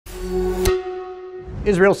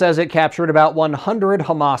Israel says it captured about 100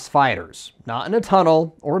 Hamas fighters, not in a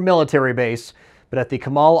tunnel or military base, but at the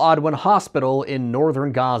Kamal Adwan Hospital in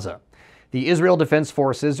northern Gaza. The Israel Defense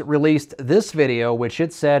Forces released this video, which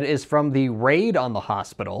it said is from the raid on the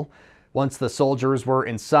hospital. Once the soldiers were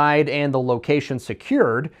inside and the location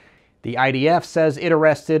secured, the IDF says it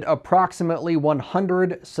arrested approximately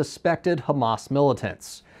 100 suspected Hamas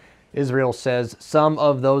militants. Israel says some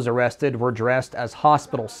of those arrested were dressed as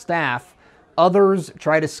hospital staff. Others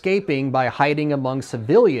tried escaping by hiding among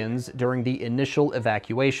civilians during the initial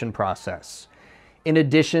evacuation process. In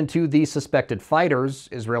addition to the suspected fighters,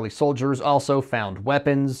 Israeli soldiers also found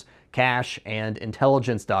weapons, cash, and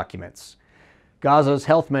intelligence documents. Gaza's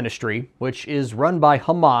health ministry, which is run by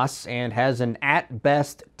Hamas and has an at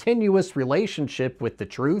best tenuous relationship with the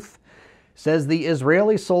truth, says the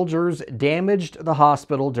Israeli soldiers damaged the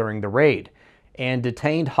hospital during the raid and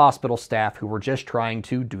detained hospital staff who were just trying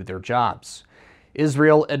to do their jobs.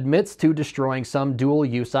 Israel admits to destroying some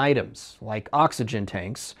dual-use items, like oxygen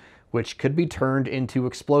tanks, which could be turned into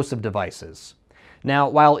explosive devices. Now,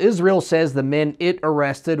 while Israel says the men it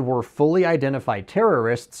arrested were fully identified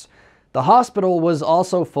terrorists, the hospital was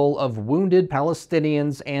also full of wounded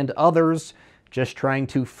Palestinians and others just trying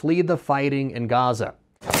to flee the fighting in Gaza.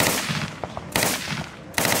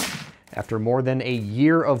 After more than a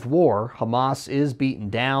year of war, Hamas is beaten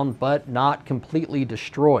down, but not completely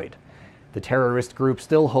destroyed. The terrorist group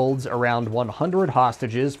still holds around 100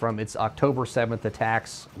 hostages from its October 7th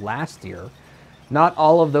attacks last year. Not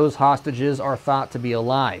all of those hostages are thought to be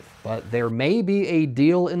alive, but there may be a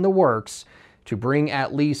deal in the works to bring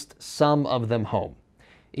at least some of them home.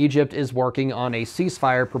 Egypt is working on a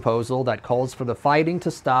ceasefire proposal that calls for the fighting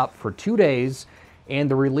to stop for 2 days and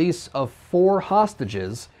the release of 4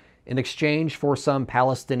 hostages in exchange for some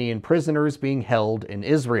Palestinian prisoners being held in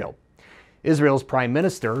Israel. Israel's Prime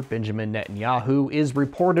Minister, Benjamin Netanyahu, is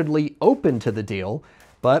reportedly open to the deal,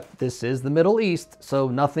 but this is the Middle East, so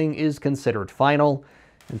nothing is considered final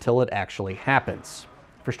until it actually happens.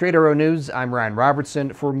 For Straight Arrow News, I'm Ryan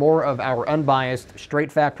Robertson. For more of our unbiased,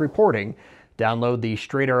 straight fact reporting, download the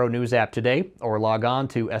Straight Arrow News app today or log on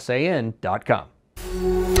to san.com.